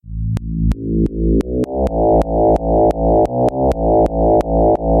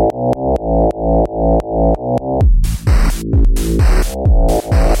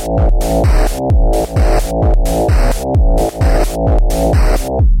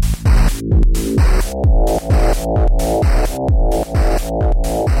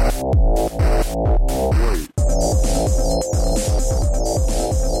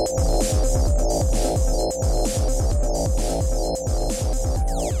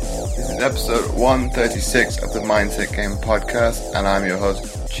episode 136 of the Mindset Game podcast, and I'm your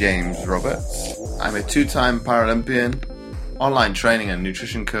host, James Roberts. I'm a two-time Paralympian, online training and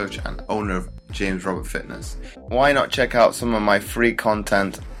nutrition coach, and owner of James Robert Fitness. Why not check out some of my free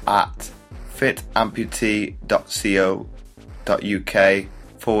content at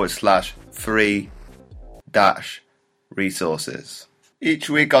fitamputee.co.uk/free-resources.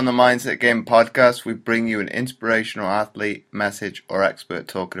 Each week on the Mindset Game podcast, we bring you an inspirational athlete, message, or expert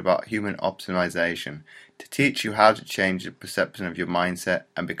talking about human optimization to teach you how to change the perception of your mindset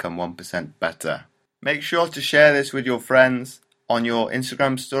and become 1% better. Make sure to share this with your friends on your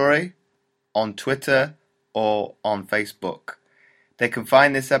Instagram story, on Twitter, or on Facebook. They can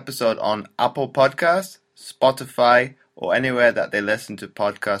find this episode on Apple Podcasts, Spotify, or anywhere that they listen to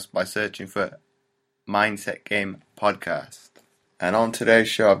podcasts by searching for Mindset Game Podcast. And on today's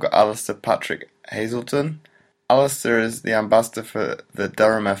show, I've got Alistair Patrick Heselton. Alistair is the ambassador for the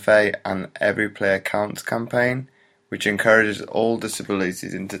Durham FA and Every Player Counts campaign, which encourages all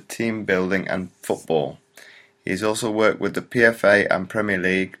disabilities into team building and football. He's also worked with the PFA and Premier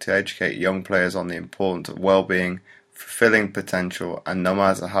League to educate young players on the importance of well-being, fulfilling potential, and no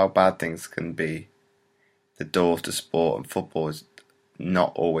matter how bad things can be, the door to sport and football is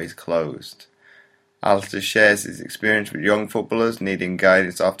not always closed. Alistair shares his experience with young footballers needing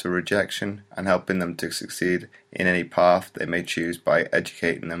guidance after rejection and helping them to succeed in any path they may choose by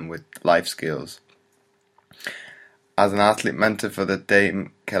educating them with life skills. As an athlete mentor for the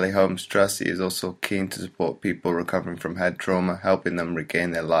Dame Kelly Holmes Trust, he is also keen to support people recovering from head trauma, helping them regain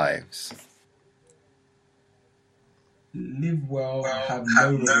their lives. Live well, have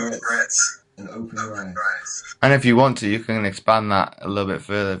no regrets, and open your eyes. And if you want to, you can expand that a little bit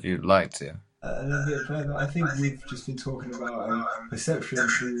further if you'd like to. A little bit further. I think we've just been talking about perception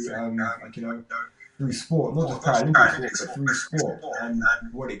through, through sport, not just Paralympic sport, but through sport, and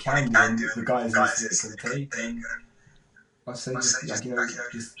what it can do, and the guys that it can take. And I say just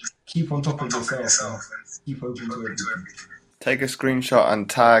keep on top of yourself and keep open to everything. Take a screenshot and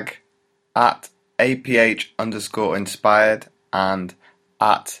tag at APH_inspired and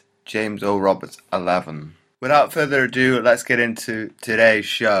at James O. Roberts 11. Without further ado, let's get into today's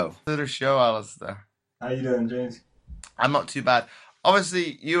show. Another show, Alistair. How you doing, James? I'm not too bad.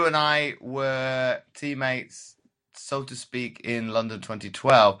 Obviously, you and I were teammates, so to speak, in London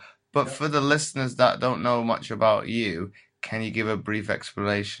 2012. But for the listeners that don't know much about you, can you give a brief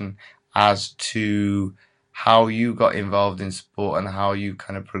explanation as to how you got involved in sport and how you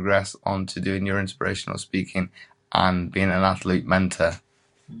kind of progressed on to doing your inspirational speaking and being an athlete mentor?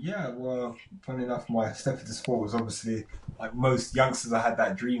 Yeah, well, funny enough, my step into sport was obviously, like most youngsters, I had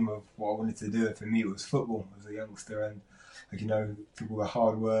that dream of what I wanted to do. For me, it was football as a youngster, and through all the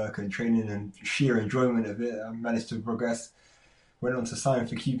hard work and training and sheer enjoyment of it, I managed to progress. Went on to sign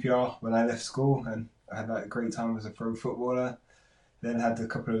for QPR when I left school, and I had that great time as a pro footballer. Then had a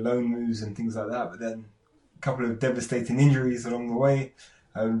couple of loan moves and things like that, but then a couple of devastating injuries along the way.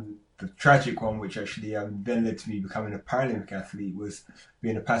 The tragic one, which actually then led to me becoming a Paralympic athlete, was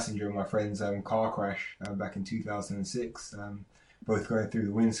being a passenger in my friend's car crash back in 2006. Both going through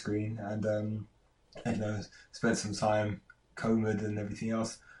the windscreen, and spent some time comaed and everything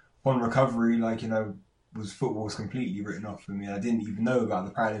else. Upon recovery, football was completely written off for me. I didn't even know about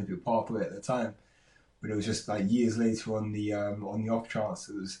the Paralympic pathway at the time, but it was just like years later on the off chance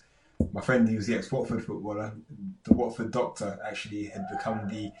it was. My friend, he was the ex-Watford footballer. The Watford doctor actually had become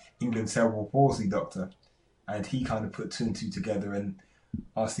the England cerebral palsy doctor, and he kind of put two and two together and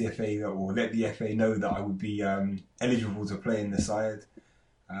asked the FA, or let the FA know that I would be eligible to play in the side.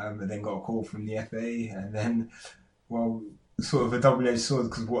 And then got a call from the FA, and then, sort of a double-edged sword,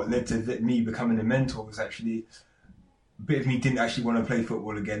 because what led to me becoming a mentor was actually a bit of me didn't actually want to play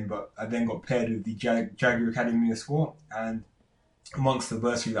football again, but I then got paired with the Jaguar Academy of Sport, and amongst the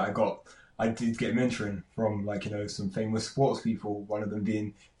bursary that I got, I did get mentoring from some famous sports people, one of them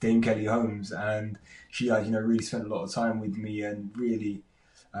being Dame Kelly Holmes, and she really spent a lot of time with me and really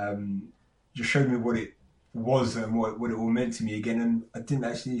just showed me what it was and what it all meant to me again. And I didn't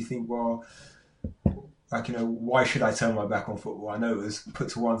actually think, why should I turn my back on football? I know it was put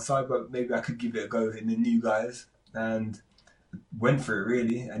to one side, but maybe I could give it a go in the new guys, and went for it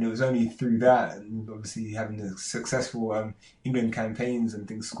really. And it was only through that, and obviously having the successful England campaigns and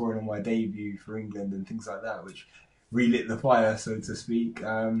things, scoring on my debut for England and things like that, which relit the fire, so to speak.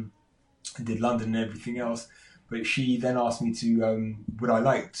 I did London and everything else, but she then asked me to would I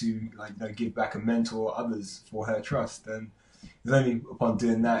like to give back and mentor others for her trust. And it was only upon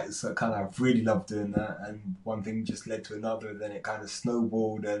doing that, it's I've really loved doing that, and one thing just led to another, then it kind of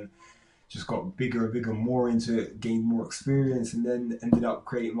snowballed, and just got bigger and bigger, more into it, gained more experience, and then ended up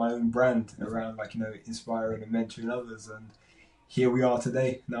creating my own brand around inspiring and mentoring others. And here we are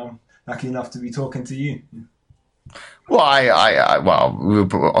today. Now I'm lucky enough to be talking to you. Well, well, we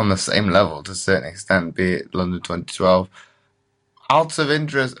were on the same level to a certain extent, be it London 2012. Out of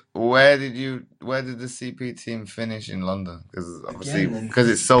interest, where did the CP team finish in London? Because obviously, Again, and because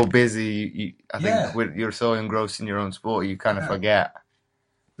it's so busy, I think yeah, you're so engrossed in your own sport, you kind of yeah. forget.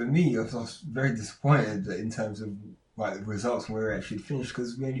 For me, I was very disappointed in terms of the results when we were actually finished,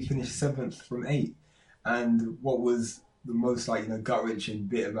 because we only finished seventh from eight. And what was the most gut wrenching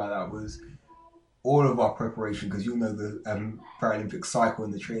bit about that was all of our preparation, because you'll know the Paralympic cycle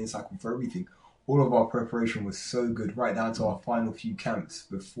and the training cycle for everything. All of our preparation was so good, right down to our final few camps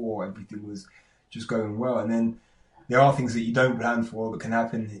before everything was just going well. And then there are things that you don't plan for that can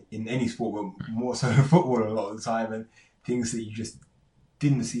happen in any sport, but more so in football a lot of the time, and things that you just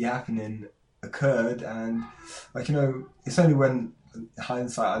didn't see happening occurred. And it's only when in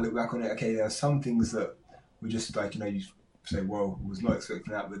hindsight I look back on it, okay, there are some things that were just you say, well, I was not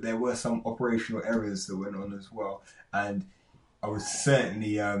expecting that, but there were some operational errors that went on as well, and I was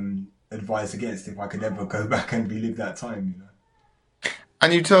certainly advised against if I could ever go back and relive that time.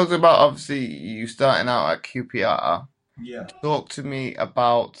 And you talked about obviously you starting out at QPR. Yeah. Talk to me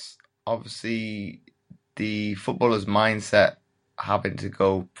about obviously the footballer's mindset having to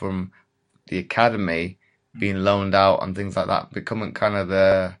go from the academy, being loaned out and things like that, becoming kind of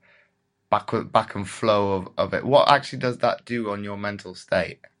the back and flow of it. What actually does that do on your mental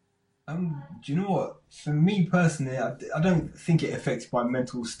state? Do you know what? For me personally, I don't think it affects my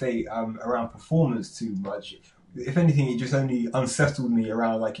mental state around performance too much. If anything, it just only unsettled me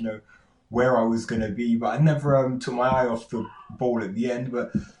around where I was going to be. But I never took my eye off the ball at the end.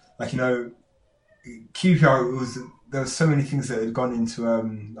 But QPR, there were so many things that had gone into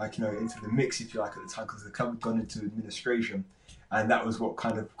into the mix, if you like, at the time, because the club had gone into administration, and that was what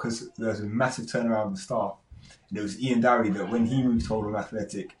because there was a massive turnaround in the staff, and it was Ian Dowie that when he moved to Oldham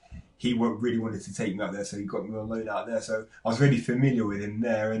Athletic, he really wanted to take me out there, so he got me on loan out there. So I was really familiar with him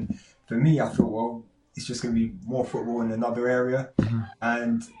there, and for me, I thought, well, it's just going to be more football in another area,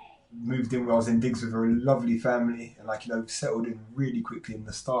 and moved in where I was in digs with a lovely family, and settled in really quickly, and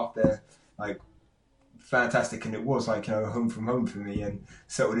the staff there, fantastic, and it was home from home for me, and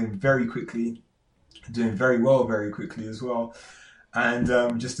settled in very quickly, doing very well very quickly as well. And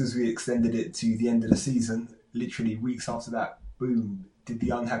just as we extended it to the end of the season, literally weeks after that, boom, did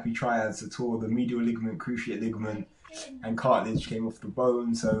the unhappy triads that tore the medial ligament, cruciate ligament, and cartilage came off the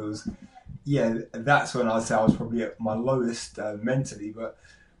bone. So it was, that's when I'd say I was probably at my lowest mentally, but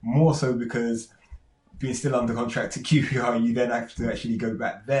more so because being still under contract to QPR, you then have to actually go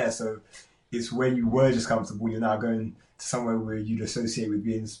back there. So it's where you were just comfortable, you're now going to somewhere where you'd associate with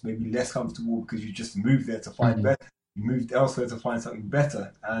being maybe less comfortable because you just moved there to find better. You moved elsewhere to find something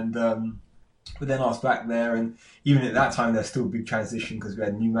better. And but then I was back there, and even at that time, there's still a big transition because we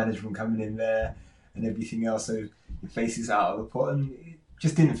had new management coming in there and everything else. So your face is out of the pot, and it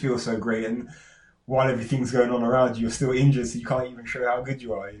just didn't feel so great. And while everything's going on around you, you're still injured, so you can't even show how good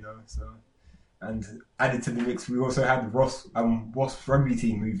you are, So, and added to the mix, we also had Wasp rugby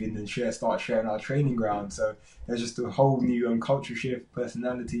team move in and start sharing our training ground. So there's just a whole new culture shift,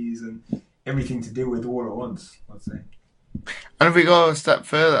 personalities, and everything to deal with all at once, I'd say. And if we go a step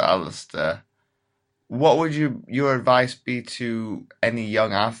further, Alistair, what would your advice be to any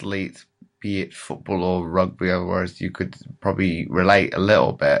young athlete, be it football or rugby, or whereas you could probably relate a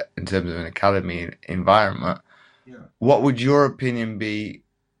little bit in terms of an academy environment? Yeah. What would your opinion be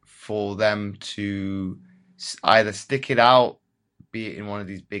for them to either stick it out, be it in one of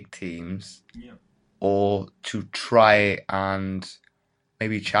these big teams, or to try and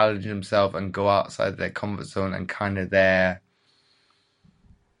maybe challenge themselves and go outside their comfort zone and kind of the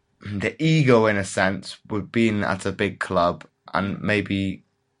ego, in a sense, with being at a big club and maybe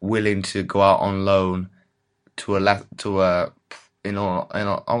willing to go out on loan to I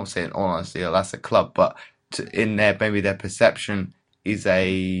won't say in all honesty a lesser club, but in maybe their perception is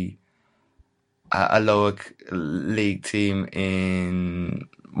a lower league team in,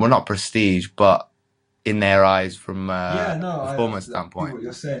 well, not prestige, but in their eyes from performance I standpoint. see what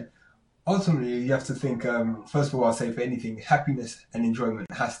you're saying. Ultimately, you have to think, first of all, I'll say for anything, happiness and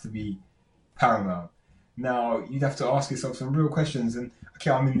enjoyment has to be paramount. Now, you'd have to ask yourself some real questions. And,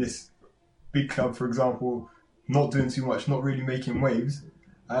 okay, I'm in this big club, for example, not doing too much, not really making waves.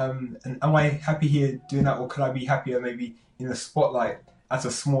 And am I happy here doing that, or could I be happier maybe in the spotlight at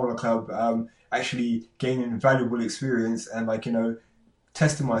a smaller club, actually gaining valuable experience and,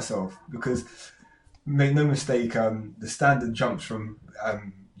 testing myself? Because make no mistake, the standard jumps from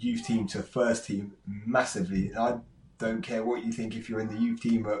youth team to first team massively. And I don't care what you think if you're in the youth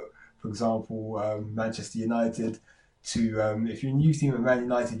team at, for example, Manchester United, to if you're in the youth team at Man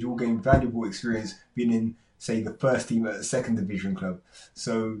United, you'll gain valuable experience being in, say, the first team at a second division club.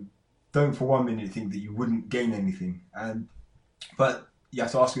 So don't for 1 minute think that you wouldn't gain anything. But you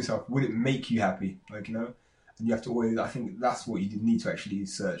have to ask yourself, would it make you happy? And you have to always, I think that's what you need to actually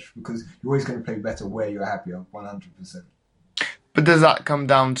search, because you're always going to play better where you're happier, 100%. But does that come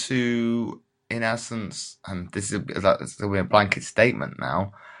down to, in essence, and this is a blanket statement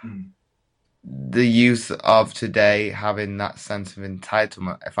now, the youth of today having that sense of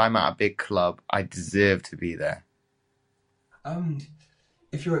entitlement? If I'm at a big club, I deserve to be there.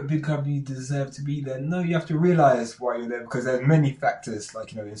 If you're at a big club, you deserve to be there. No, you have to realise why you're there, because there's many factors,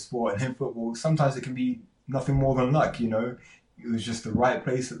 in sport and in football. Sometimes it can be nothing more than luck, It was just the right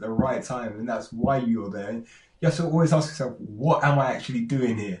place at the right time, and that's why you're there. And you have to always ask yourself, what am I actually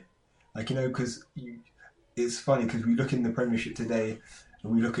doing here? Because it's funny, because we look in the Premiership today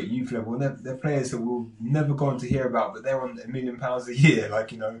and we look at youth level, and they're players that we'll never go on to hear about, but they're on £1 million a year,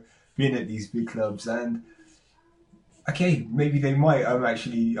 being at these big clubs. And okay, maybe they might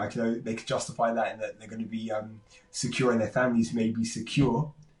actually, they could justify that, and that they're going to be secure, and their families may be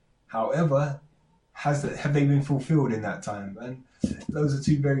secure. However, have they been fulfilled in that time? And those are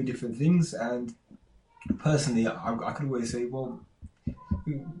two very different things. And personally, I could always say, well,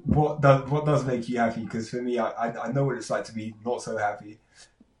 what does make you happy? Because for me, I know what it's like to be not so happy,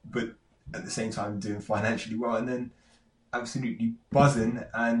 but at the same time doing financially well, and then absolutely buzzing,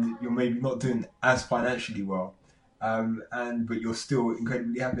 and you're maybe not doing as financially well, but you're still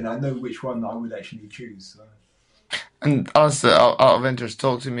incredibly happy. And I know which one I would actually choose. So. And Alistair, out of interest,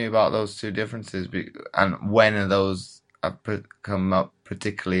 talk to me about those two differences, and when are those have come up,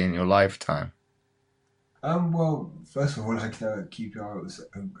 particularly in your lifetime? Well, first of all, at QPR, it was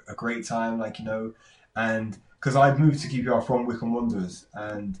a great time, and because I'd moved to QPR from Wycombe Wanderers,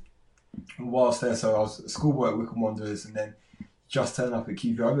 and whilst there, so I was a schoolboy at Wycombe Wanderers, and then just turned up at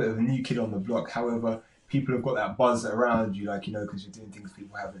QPR, a bit of a new kid on the block. However, people have got that buzz around you, because you're doing things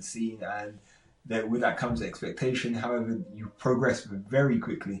people haven't seen, and with that comes expectation. However, you progress very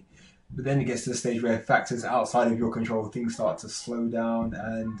quickly. But then it gets to the stage where factors outside of your control, things start to slow down,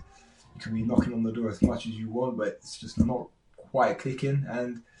 and you can be knocking on the door as much as you want, but it's just not quite clicking.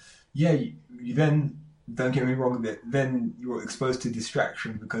 And yeah, you then, don't get me wrong, then you're exposed to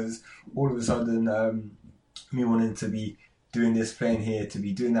distraction, because all of a sudden, me wanting to be doing this, playing here, to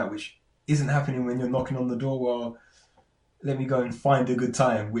be doing that, which isn't happening when you're knocking on the door. Well, let me go and find a good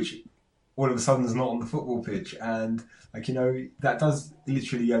time, which all of a sudden is not on the football pitch. And that does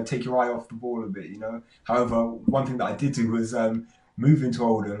literally take your eye off the ball a bit. However, one thing that I did do was move into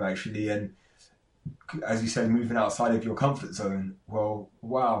Oldham, actually, and as you said, moving outside of your comfort zone. Well,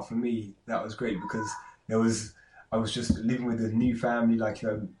 wow, for me that was great, because I was just living with a new family,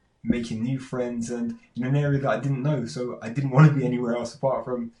 making new friends, and in an area that I didn't know. So I didn't want to be anywhere else apart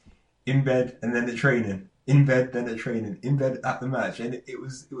from in bed and then at training, in bed then at training, in bed at the match, and it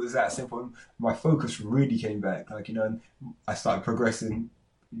was that simple. My focus really came back, and I started progressing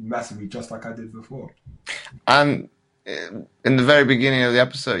massively, just like I did before. And in the very beginning of the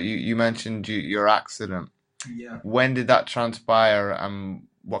episode, you mentioned your accident. Yeah. When did that transpire, and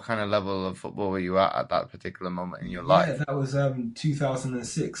what kind of level of football were you at that particular moment in your life? Yeah, that was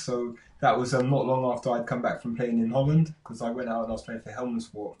 2006. So that was not long after I'd come back from playing in Holland, because I went out and I was playing for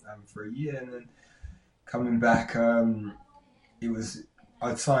Helmsport for a year, and then coming back,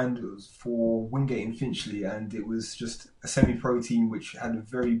 I'd signed for Wingate in Finchley, and it was just a semi-pro team which had a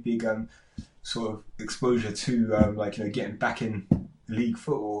very big sort of exposure to getting back in league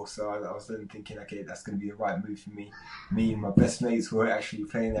football. So I was then thinking, okay, that's going to be the right move for me. Me and my best mates were actually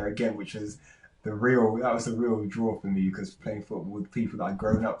playing there again, which was the real draw for me, because playing football with people that I'd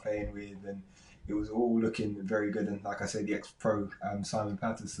grown up playing with, and it was all looking very good. And like I said, the ex-pro Simon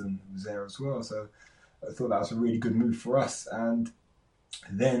Patterson was there as well. So I thought that was a really good move for us. And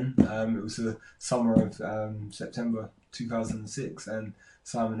then it was the summer of September 2006, and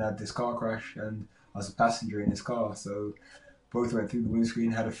Simon had this car crash, and I was a passenger in his car. So both went through the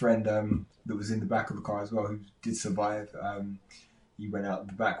windscreen. Had a friend that was in the back of the car as well, who did survive. He went out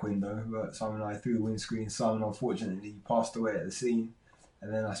the back window, but Simon and I through the windscreen. Simon unfortunately passed away at the scene,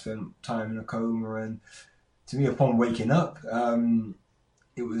 and then I spent time in a coma. And to me, upon waking up,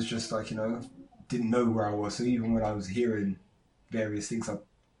 it was just didn't know where I was. So even when I was hearing various things, I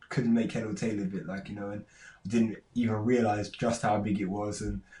couldn't make head or tail of it, and I didn't even realise just how big it was.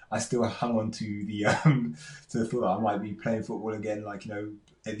 And I still hung on to the to the thought that I might be playing football again,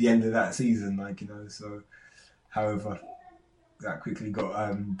 at the end of that season, So, however, that quickly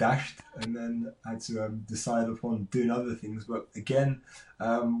got dashed, and then I had to decide upon doing other things. But again,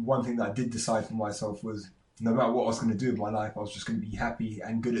 one thing that I did decide for myself was no matter what I was going to do in my life, I was just going to be happy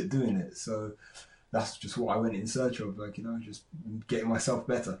and good at doing it. So that's just what I went in search of, just getting myself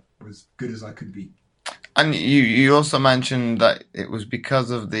better, as good as I could be. And you also mentioned that it was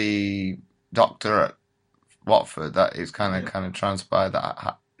because of the doctor at Watford that it's Yeah, kind of transpired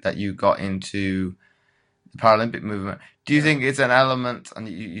that you got into the Paralympic movement. Do you yeah. think it's an element, and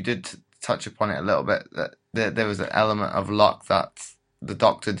you did touch upon it a little bit, that there was an element of luck that the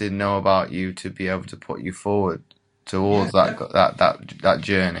doctor didn't know about you to be able to put you forward Yeah, towards that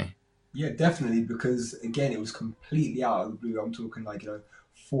journey? yeah, definitely. Because again, it was completely out of the blue. I'm talking 4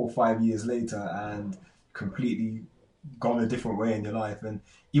 or 5 years later, and completely gone a different way in your life. And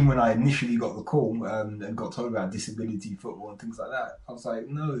even when I initially got the call and got told about disability football and things like that, I was like,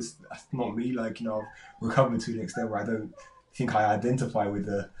 no, that's not me. I've recovered to an extent where I don't think I identify with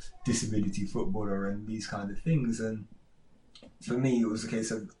a disability footballer and these kind of things. And for me, it was a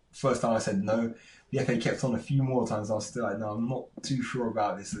case of first time I said no. The FA kept on a few more times. I was still like, no, I'm not too sure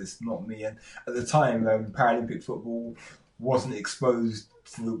about this. It's not me. And at the time, Paralympic football wasn't exposed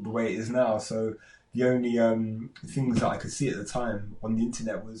to the way it is now. So the only things that I could see at the time on the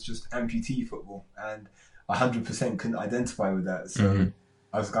internet was just amputee football, and 100% couldn't identify with that. So Hmm.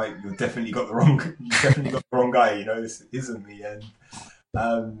 I was like, you definitely got the wrong guy. This isn't me.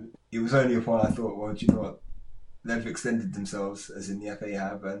 And it was only upon I thought, well, do you know what? They've extended themselves, as in the FA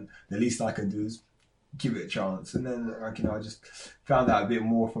have, and the least I can do is give it a chance. And then, I just found out a bit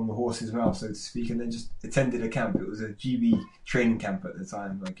more from the horse's mouth, so to speak, and then just attended a camp. It was a GB training camp at the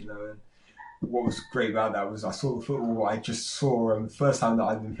time, and what was great about that was I saw the football. I just saw the first time that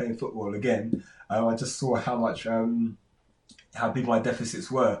I'd been playing football again. I just saw how much, how big my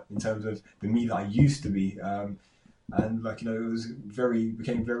deficits were in terms of the me that I used to be. And it was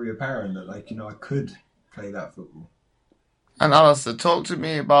became very apparent that I could play that football. And Alistair, talk to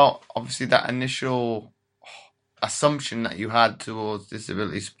me about obviously that initial assumption that you had towards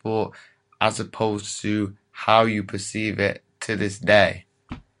disability sport as opposed to how you perceive it to this day.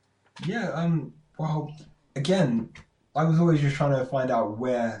 Yeah. Well, again, I was always just trying to find out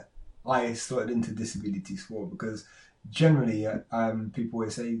where I started into disability sport because generally, people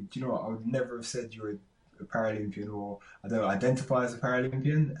always say, "Do you know what? I would never have said you're a Paralympian, or I don't identify as a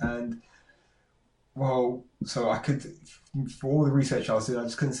Paralympian." And well, so I could, for all the research I was doing, I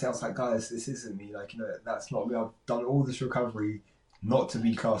just couldn't say. I was like, guys, this isn't me. That's not me. I've done all this recovery not to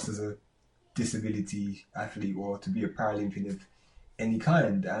be classed as a disability athlete or to be a Paralympian of any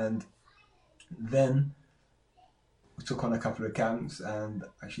kind. And then we took on a couple of camps and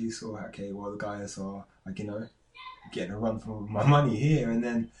actually saw, okay, well, the guys are getting a run for my money here. And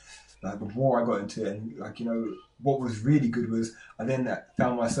then the more I got into it, and what was really good was I then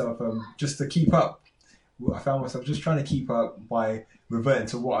found myself just to keep up. I found myself just trying to keep up by reverting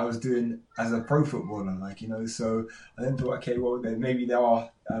to what I was doing as a pro footballer, So I then thought, okay, well, then maybe there are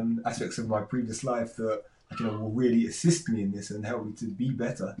aspects of my previous life that will really assist me in this and help me to be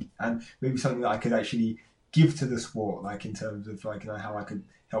better, and maybe something that I could actually give to the sport, in terms of how I could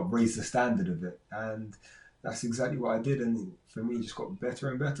help raise the standard of it. And that's exactly what I did, and for me, it just got better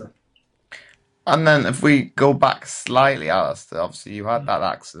and better. And then if we go back slightly, Alistair, obviously you had that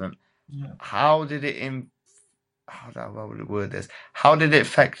accident. Yeah. How did it how would I word this? How did it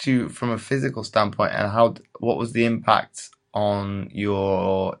affect you from a physical standpoint, and what was the impact on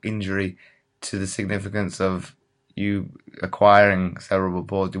your injury to the significance of you acquiring cerebral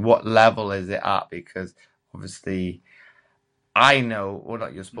palsy? What level is it at? Because obviously I know, well,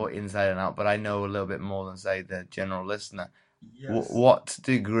 not your sport inside and out, but I know a little bit more than say the general listener. Yes. What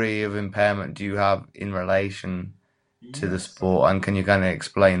degree of impairment do you have in relation to the Yes. So sport, and can you kind of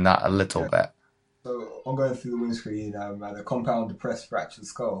explain that a little yeah. bit? So I'm going through the windscreen. I had a compound depressed fractured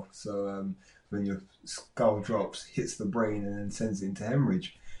skull. So when your skull drops, hits the brain, and then sends it into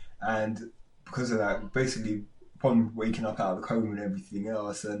hemorrhage. And because of that, basically, upon waking up out of the coma and everything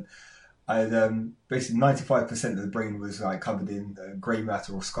else, and I had basically 95% of the brain was covered in grey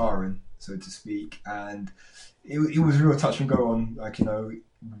matter or scarring, so to speak. And it was real touch and go on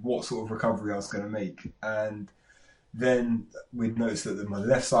what sort of recovery I was going to make. And then we'd noticed that my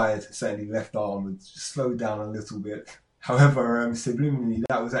left side, certainly left arm, would slow down a little bit. However, subliminally,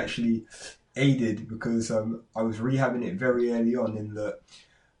 that was actually aided because I was rehabbing it very early on, in that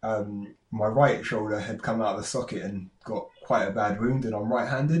my right shoulder had come out of the socket and got quite a bad wound, and I'm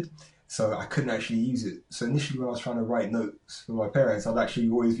right-handed, so I couldn't actually use it. So initially, when I was trying to write notes for my parents, I'd actually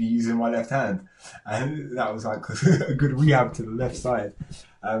always be using my left hand, and that was a good rehab to the left side.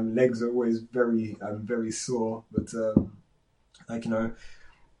 Legs are always very sore, but Like,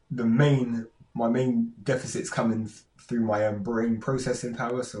 the main my main deficits coming through my brain processing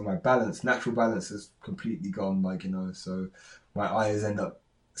power. So my balance, natural balance, is completely gone. Like, so my eyes end up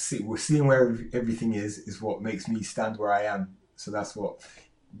seeing where everything is what makes me stand where I am. So that's what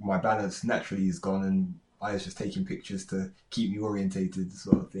my balance naturally is gone, and I was just taking pictures to keep me orientated,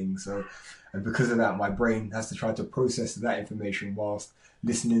 sort of thing. So, and because of that, my brain has to try to process that information whilst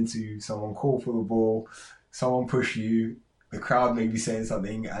listening to someone call for the ball, someone push you, the crowd maybe saying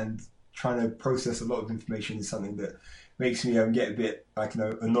something, and trying to process a lot of information is something that makes me get a bit like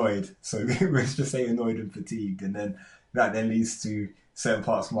annoyed. So let's just say annoyed and fatigued, and then that then leads to certain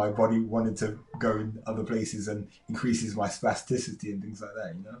parts of my body wanting to go in other places and increases my spasticity and things like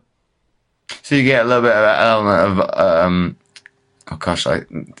that. So you get a little bit of an element of oh gosh, I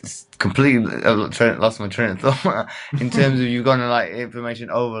completely lost my train of thought in terms of you've gone to like information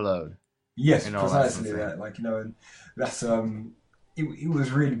overload Yes, and all that sort of precisely thing. that. Like, and that's it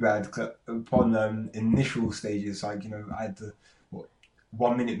was really bad 'cause upon initial stages. Like, I had the what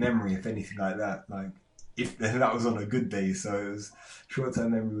 1 minute memory, if anything like that. Like, if that was on a good day, so it was short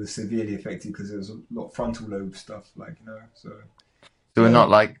term memory was severely affected because there was a lot of frontal lobe stuff. Like, so So we're yeah.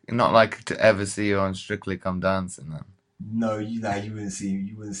 not like to ever see you on Strictly Come Dancing then. No, you wouldn't see me.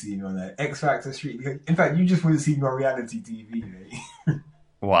 You wouldn't see me on that X Factor Street. In fact, you just wouldn't see me on reality TV, mate.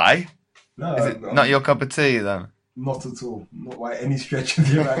 Why? No, Is it not your cup of tea then? not at all. Not by any stretch of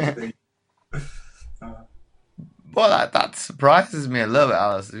the imagination. Uh, Well, that surprises me a little bit,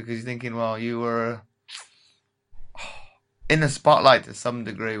 Alice, because you're thinking, well, you were in the spotlight to some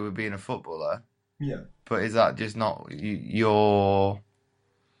degree with being a footballer, yeah. but is that just not your?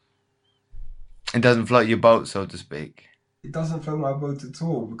 It doesn't float your boat, so to speak. It doesn't float my boat at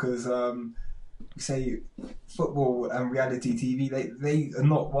all because you say football and reality TV, they are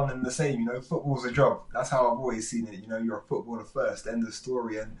not one and the same. Football's a job. That's how I've always seen it. You're a footballer first, end of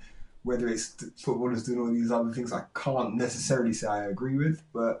story. And whether it's footballers doing all these other things, I can't necessarily say I agree with,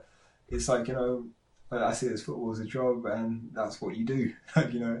 but it's like, I see it as football as a job, and that's what you do.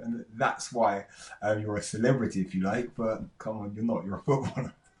 And that's why you're a celebrity, if you like. But come on, you're not. You're a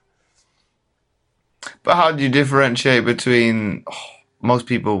footballer. But how do you differentiate between? Most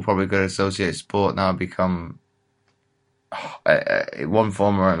people probably could associate sport now become one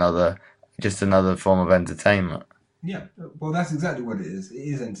form or another, just another form of entertainment. Yeah, well, that's exactly what it is. It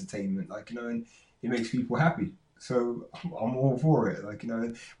is entertainment, like, and it makes people happy. So I'm all for it. Like,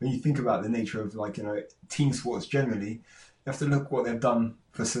 when you think about the nature of, like, team sports generally, you have to look what they've done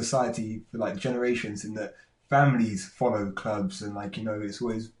for society for like generations. In that families follow clubs, and like, it's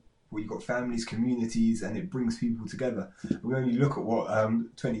always you've got families, communities, and it brings people together. And when you look at what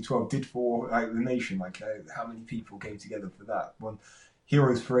 2012 did for like the nation, like how many people came together for that one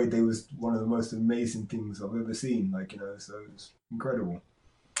Heroes Parade Day was one of the most amazing things I've ever seen. Like, so it's incredible.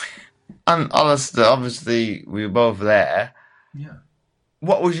 And Alistair, obviously, we were both there. Yeah.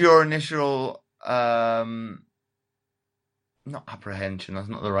 What was your initial, not apprehension, that's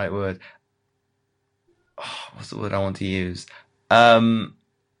not the right word. Oh, what's the word I want to use? Um,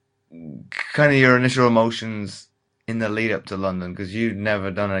 kind of your initial emotions in the lead up to London, because you'd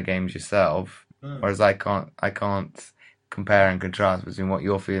never done a games yourself, Mm. whereas I can't compare and contrast between what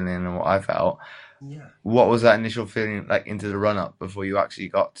you're feeling and what I felt. Yeah. What was that initial feeling like into the run up before you actually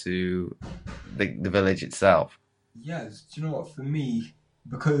got to the village itself? Yeah. Do you know what? For me,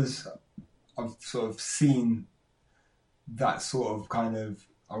 because I've sort of seen that sort of kind of,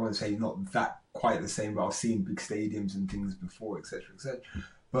 I won't say not that quite the same, but I've seen big stadiums and things before, etc., etc.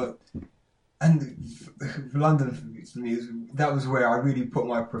 But and London for me, that was where I really put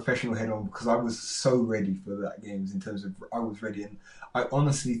my professional head on because I was so ready for that games in terms of I was ready, and I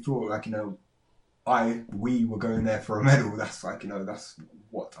honestly thought like we were going there for a medal. That's like that's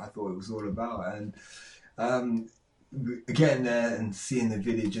what I thought it was all about, and um, getting there and seeing the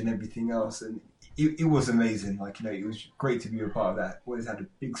village and everything else, and it was amazing. Like it was great to be a part of that. Always had a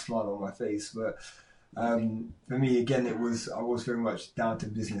big smile on my face, but for me again, I was very much down to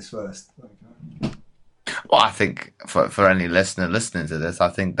business first. Well, I think for any listener listening to this, I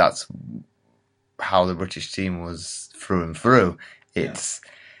think that's how the British team was through and through. Yeah, It's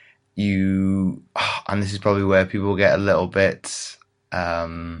you, and this is probably where people get a little bit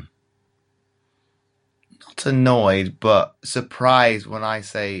not annoyed, but surprised when I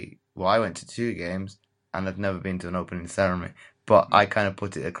say, "Well, I went to two games and I've never been to an opening ceremony." But yeah, I kind of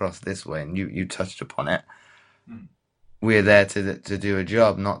put it across this way, and you touched upon it. mm. We're there to do a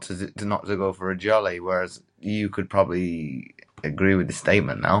job, not to go for a jolly. Whereas you could probably agree with the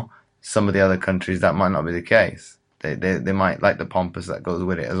statement now. Some of the other countries that might not be the case. They might like the pompous that goes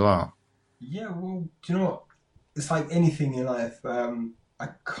with it as well. Yeah. Well, do you know what? it's like anything in life. I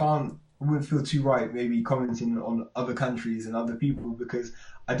wouldn't feel too right maybe commenting on other countries and other people because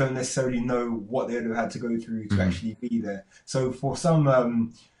I don't necessarily know what they would have had to go through to Hmm. actually be there. So for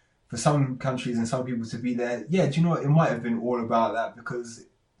some countries and some people to be there, yeah, do you know what? It might have been all about that because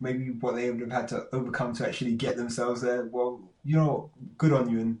maybe what they would have had to overcome to actually get themselves there. Well, you know, good on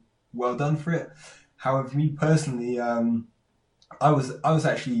you and well done for it. However, me personally, I was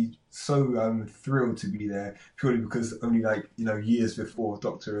actually so thrilled to be there purely because only like years before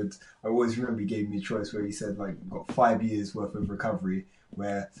Doctor had I always remember he gave me a choice where he said like you've got 5 years worth of recovery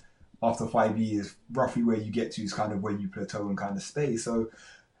where after 5 years roughly where you get to is kind of where you plateau and kind of stay. So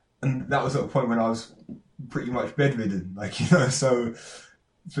and that was at a point when I was pretty much bedridden, like so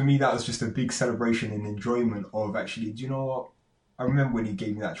for me that was just a big celebration and enjoyment of actually, do you know what? I remember when he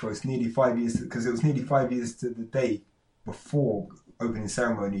gave me that choice, nearly 5 years, because it was nearly 5 years to the day before opening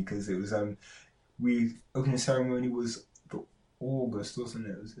ceremony. Because it was we opening ceremony was the August, wasn't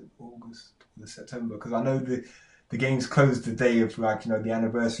it? Was it August or September? Because I know the games closed the day of like the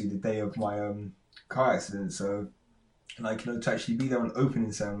anniversary, the day of my car accident. So like to actually be there on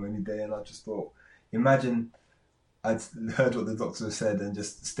opening ceremony day, and I just thought, imagine I'd heard what the doctor said and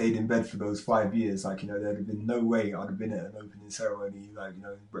just stayed in bed for those 5 years. Like, there'd have been no way I'd have been at an opening ceremony, like,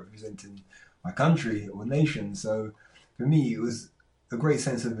 representing my country or nation. So for me, it was a great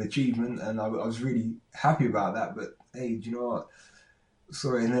sense of achievement and I was really happy about that. But hey, do you know what?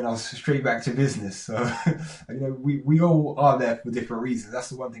 Sorry, and then I was straight back to business. So, we all are there for different reasons. That's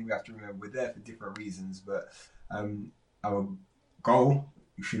the one thing we have to remember. We're there for different reasons, but our goal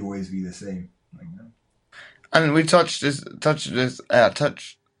should always be the same. And we touched this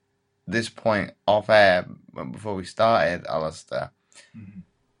point off air before we started, Alistair. Mhm.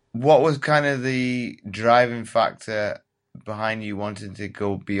 What was kind of the driving factor behind you wanting to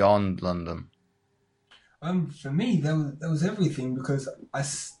go beyond London? For me, there was everything because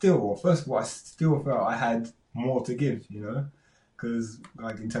well, first of all, I still felt I had more to give, because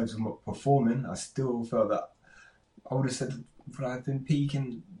like in terms of performing, I still felt that I would have said that I've been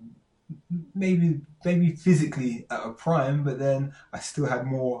peaking maybe physically at a prime, but then I still had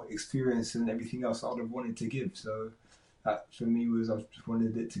more experience and everything else I would have wanted to give. So that for me was I just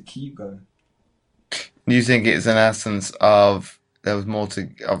wanted it to keep going. Do you think it's an essence of there was more to,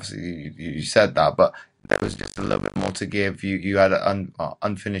 obviously you said that, but there was just a little bit more to give. You had an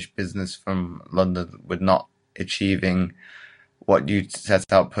unfinished business from London with not achieving what you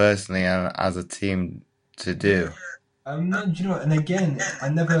set out personally and as a team to Yeah. do. No, do you know what? And again, I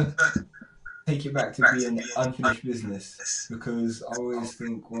never take it back to being unfinished business because I always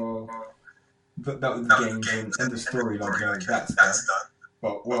think, well, that was the games and end of story. Like, that's done.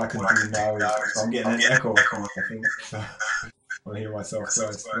 But all I can do now is so I'm getting an echo off you, I think. So I'll hear myself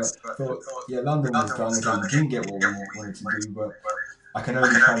first. But I thought, yeah, London was done. Okay, we didn't get what we wanted to do, but I can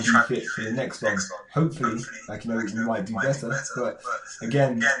only try and be fit for the next one. Hopefully, like we might do better. But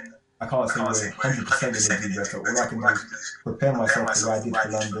again, I can't say we're 100% going to do better. All I can do is prepare myself the way I did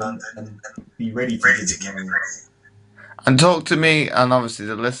for London and be ready to give it my all. And talk to me and obviously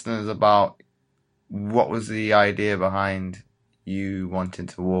the listeners about what was the idea behind you wanting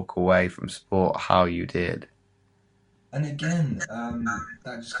to walk away from sport, how you did. And again,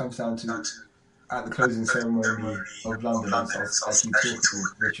 that just comes down to at the closing ceremony of London, I was actually talking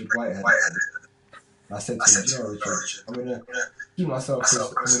with Richard Whitehead. I said to him, do you know, Richard, I'm going to keep myself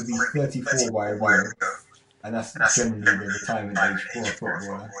because I'm going to be 34 by Rio, and that's generally the retirement age for a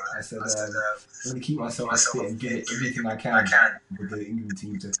footballer. I said, I'm going to keep myself as fit and give it everything I can with the England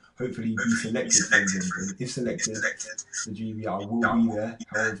team to hopefully be selected for England. And if selected for GB, I will be there.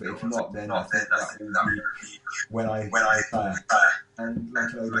 However, if not, then I think that will be when I retire. And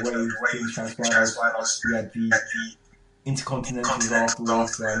like the way things transpired, we had the Intercontinentals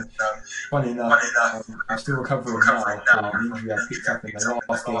afterwards. Funny enough, I'm still recovering now from an injury I picked up in the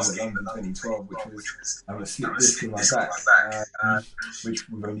last game at London 2012, which was a slip disc in my back, which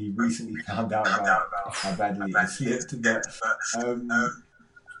we've only recently found out about how badly it slipped. But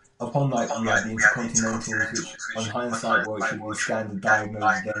upon we had the Intercontinentals, which on hindsight, well, it should be scanned and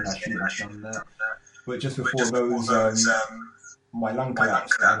diagnosed then. I shouldn't have done that. But just before those, my lung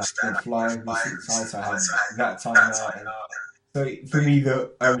collapsed and I couldn't fly with sides, so I had that time out. And so for me, the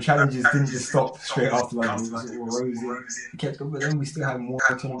challenges didn't just stop straight after London. It was all rosy. We kept going, but then we still had more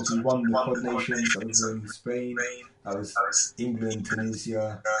tournaments. We won the Quad Nations over in Spain. That was England,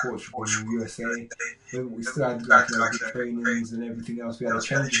 Tunisia, Portugal, and USA. Then we still had good trainings and everything else. We had a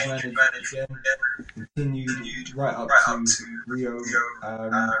change of management again. Continued right up to Rio.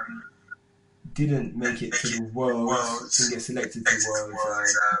 Didn't make it to the Worlds. Didn't get selected to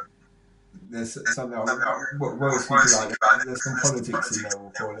Worlds. there's something we'll speak about. There's some politics in there,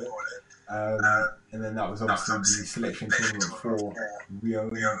 we'll call it. And then that was obviously the selection tournament for Rio.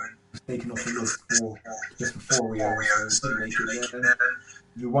 Was taken off the list for just before Rio, so didn't make it there.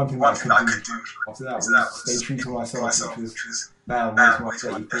 The one thing that I could do after that was stay true to myself, which was bam, where's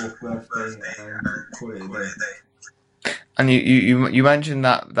my 34th birthday, and call it a day. And you mentioned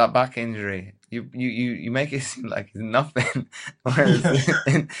that back injury. You make it seem like it's nothing, whereas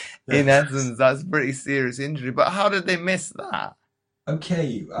in essence that's a pretty serious injury. But how did they miss that?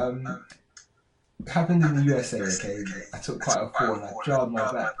 Okay, it happened in the USA. Okay, I took quite a fall and I jarred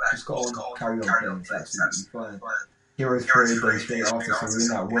my back. Just got on, carry on playing. It's absolutely fine. Heroes Parade day straight after, so we're in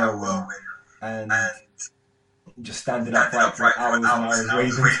that whirlwind and just standing up for hours and hours,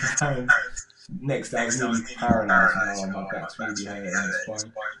 waving to hands. Next day, I was nearly paralysed and my back's really hurt and it's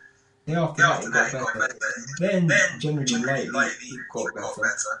fine. Day after that, it got better. Then, generally lately, it got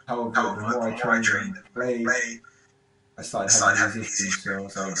better. However, the more I trained and played, I started having these issues.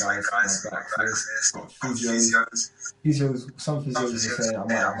 So I was like, guys, my back's this. Got physios. Some physios are saying I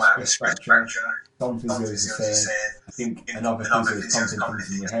might have a stress fracture. Some physios are saying I think another physio is pumping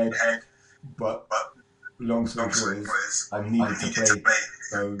things in your head. But long story short is I needed to play.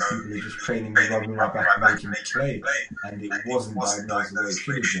 So people are just training me, rubbing my back and making me play. And it wasn't diagnosed the way it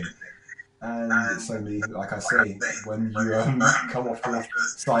should have been. And it's only, like I say, when you come off the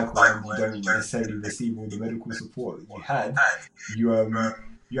cycle and you don't necessarily receive all the medical support that you had, you're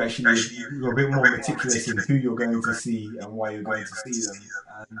a bit more meticulous in who you're going to see and why you're going to see them.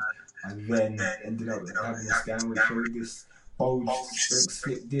 And I then ended up having a scan which showed this bulge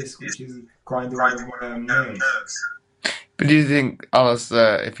slip disc, which is grinding on my nerves. But do you think,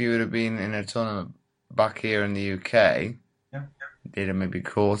 Alistair, if you would have been in a tournament back here in the UK, they'd have maybe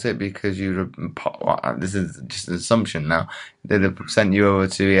caught it because you'd have, this is just an assumption now, they'd have sent you over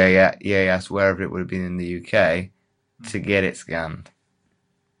to EAS, wherever it would have been in the UK, to get it scanned?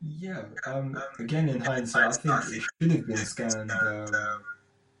 Yeah, again, in hindsight, I think it should have been scanned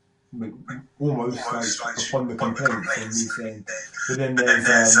almost like upon the complaint from me saying, but then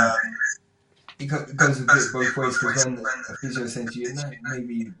there's, it goes a bit both ways, because when a physio said to you, no,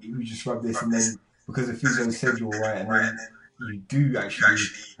 maybe you just rub this, and then because the physio said you're right, and then you do actually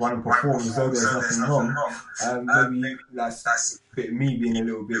want to perform as though there's nothing wrong, maybe that's a bit me being a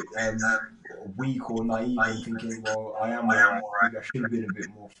little bit weak or naive and thinking, well, I am alright, maybe I should have been a bit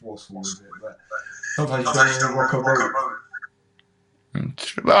more forceful with it, but sometimes you don't want to rock a boat.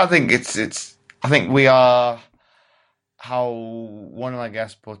 But I think I think we are, how one of my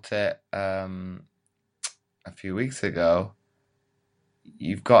guests put it a few weeks ago,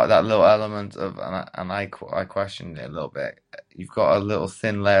 you've got that little element of, and I questioned it a little bit, you've got a little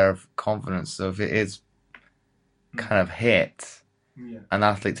thin layer of confidence, so if it is kind of hit, an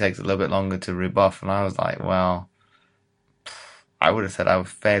athlete takes a little bit longer to rebuff, and I was like, well, I would have said I was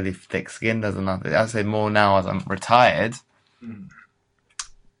fairly thick-skinned as an athlete. I'd say more now as I'm retired,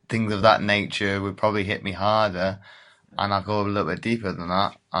 things of that nature would probably hit me harder, and I'll go a little bit deeper than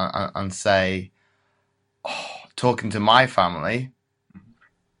that and say, talking to my family,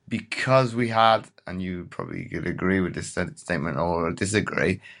 because we had, and you probably could agree with this statement or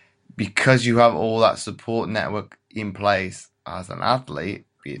disagree, because you have all that support network in place as an athlete,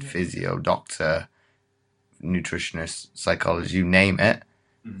 be it physio, doctor, nutritionist, psychologist, you name it,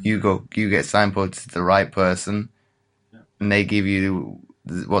 you get signposted to the right person, and they give you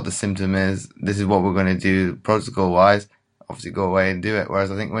what the symptom is, this is what we're going to do protocol wise, obviously go away and do it.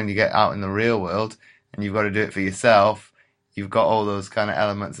 Whereas I think when you get out in the real world and you've got to do it for yourself, you've got all those kind of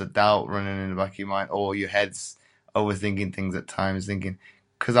elements of doubt running in the back of your mind, or your head's overthinking things at times, thinking,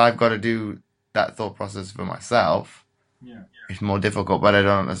 because I've got to do that thought process for myself, it's more difficult. But I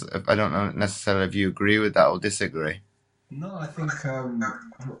don't know necessarily if you agree with that or disagree. No, I think I'm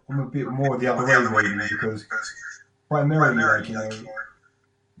a bit more the other way, maybe, because primarily, like, you know,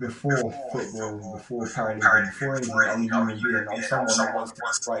 before football, before Paralympics, before anything, I'm a human being. I'm someone that wants to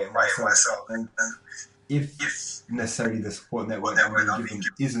fight it myself. And if necessarily the support network that I'm given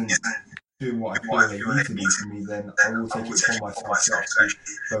isn't doing what I feel they need to do for me, then I will take it upon myself to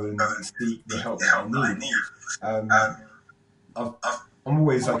actually go and seek the help that I need. I'm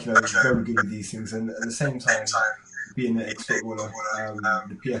always, like, you know, very good at these things, and at the same time, being an ex-footballer,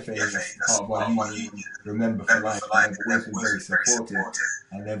 the PFA is part of our union, Remember for Life, and they've always been very supportive,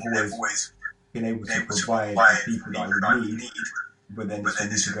 and they've always been able to provide the people that I would need, but then it's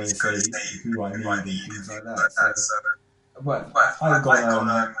for me to go and say who I need and things like that. So, but I've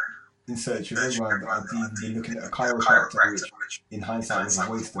gone in search of everyone. I've been looking at a chiropractor, which in hindsight was a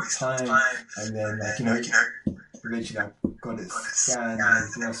waste of time, and then, like, you know, eventually I got it scanned and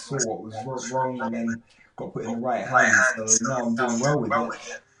everything. I saw what was wrong and then got put in the right hands. So now I'm doing well with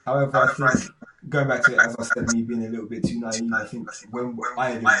it. However, I think going back to it, as I said, me being a little bit too naive, I think when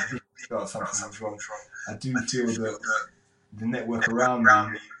I had felt something was wrong, I do feel that the network around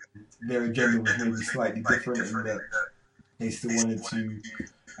me, their agenda was maybe slightly different in that they still wanted to,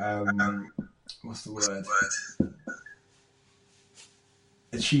 what's the word?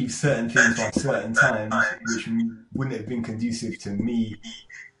 Achieve certain things by certain times, which wouldn't have been conducive to me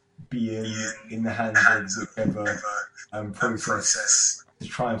being in the hands of whichever process to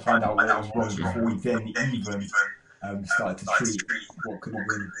try and find out what was wrong before we then even started to treat what could have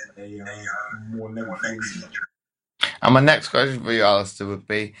been a more lengthy injury. And my next question for you, Alistair, would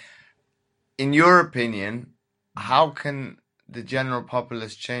be, in your opinion, how can the general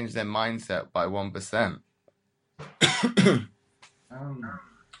populace change their mindset by 1%? How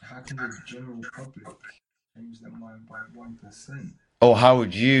can the general public change their mind by 1%? Or how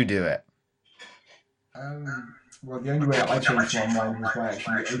would you do it? Well, the only way I changed my mind was by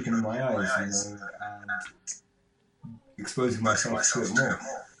actually opening my eyes, and exposing myself to it more.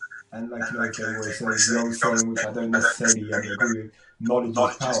 And like they always say, the old saying, which I don't necessarily agree with, knowledge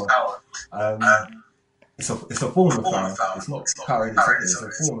is power. It's a form of power. It's not power in itself,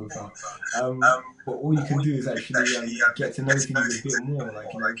 it's a form of power. But all you can do is actually get to know things a bit more.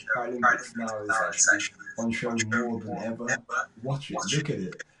 Paralympics now is actually on show more than ever. Watch it, look at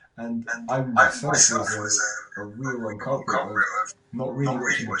it. And I myself was a real culprit of not really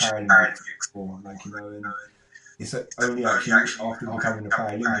watching the Paralympics before. And it's only actually after becoming a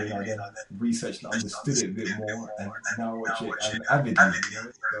Paralympian I then researched and understood it a bit more, and now watch it avidly.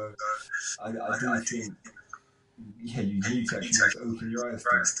 So I do think, you need to actually just open your eyes to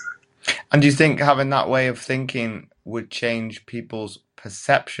it. And do you think having that way of thinking would change people's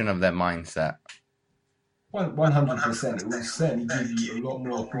perception of their mindset? 100%. It will certainly give you a lot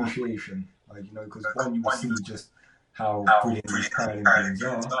more appreciation, because one, you will see just how brilliant these Paralympians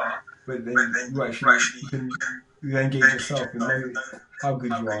are, but then you can engage yourself and know how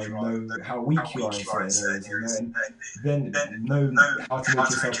good you are, know how weak you are in certain areas, and then know how to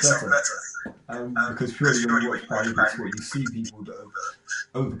make yourself better. Because purely when you watch Paralympics sport, you see people that have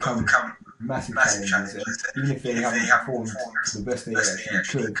overcome massive challenges, and even if they haven't performed to the best they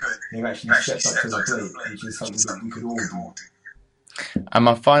actually could, they've actually stepped up to the plate, which is something that we could all do. And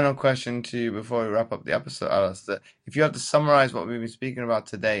my final question to you before we wrap up the episode, Alistair, if you had to summarize what we've been speaking about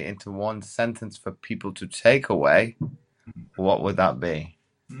today into one sentence for people to take away, what would that be?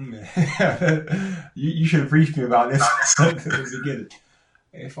 You should have briefed me about this at the beginning.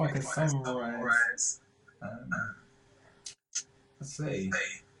 If I could summarize, let's say,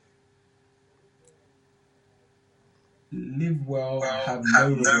 live well, have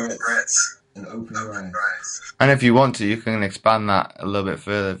no regrets, and open your eyes. And if you want to, you can expand that a little bit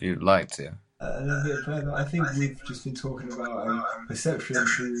further if you'd like to. A little bit further. I think we've just been talking about perception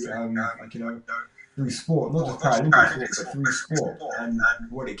through, through sport, not just Paralympic sport, but through sport, and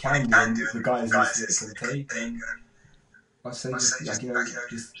what it can do, and the guys that it can take. And I say, just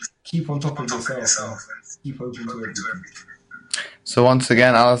keep on top of yourself and keep open to everything. So once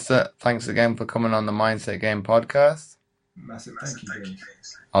again, Alistair, thanks again for coming on the Mindset Game podcast. Massive thank you,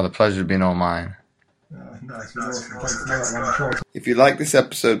 James. Oh, the pleasure has been all mine. It's been awesome. Thanks. If you like this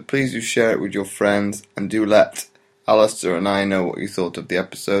episode, please do share it with your friends, and do let Alistair and I know what you thought of the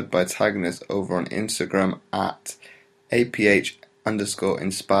episode by tagging us over on Instagram at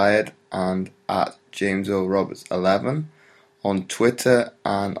APH_inspired and at JamesORoberts11, on Twitter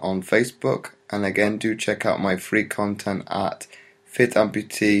and on Facebook. And again, do check out my free content at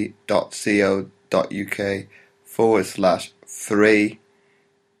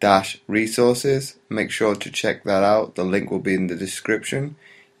fitamputee.co.uk/free-resources. Make sure to check that out. The link will be in the description.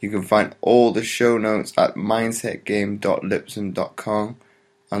 You can find all the show notes at mindsetgame.lipson.com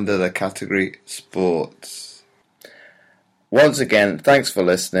under the category Sports. Once again, thanks for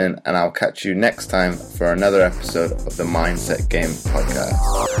listening, and I'll catch you next time for another episode of the Mindset Game podcast.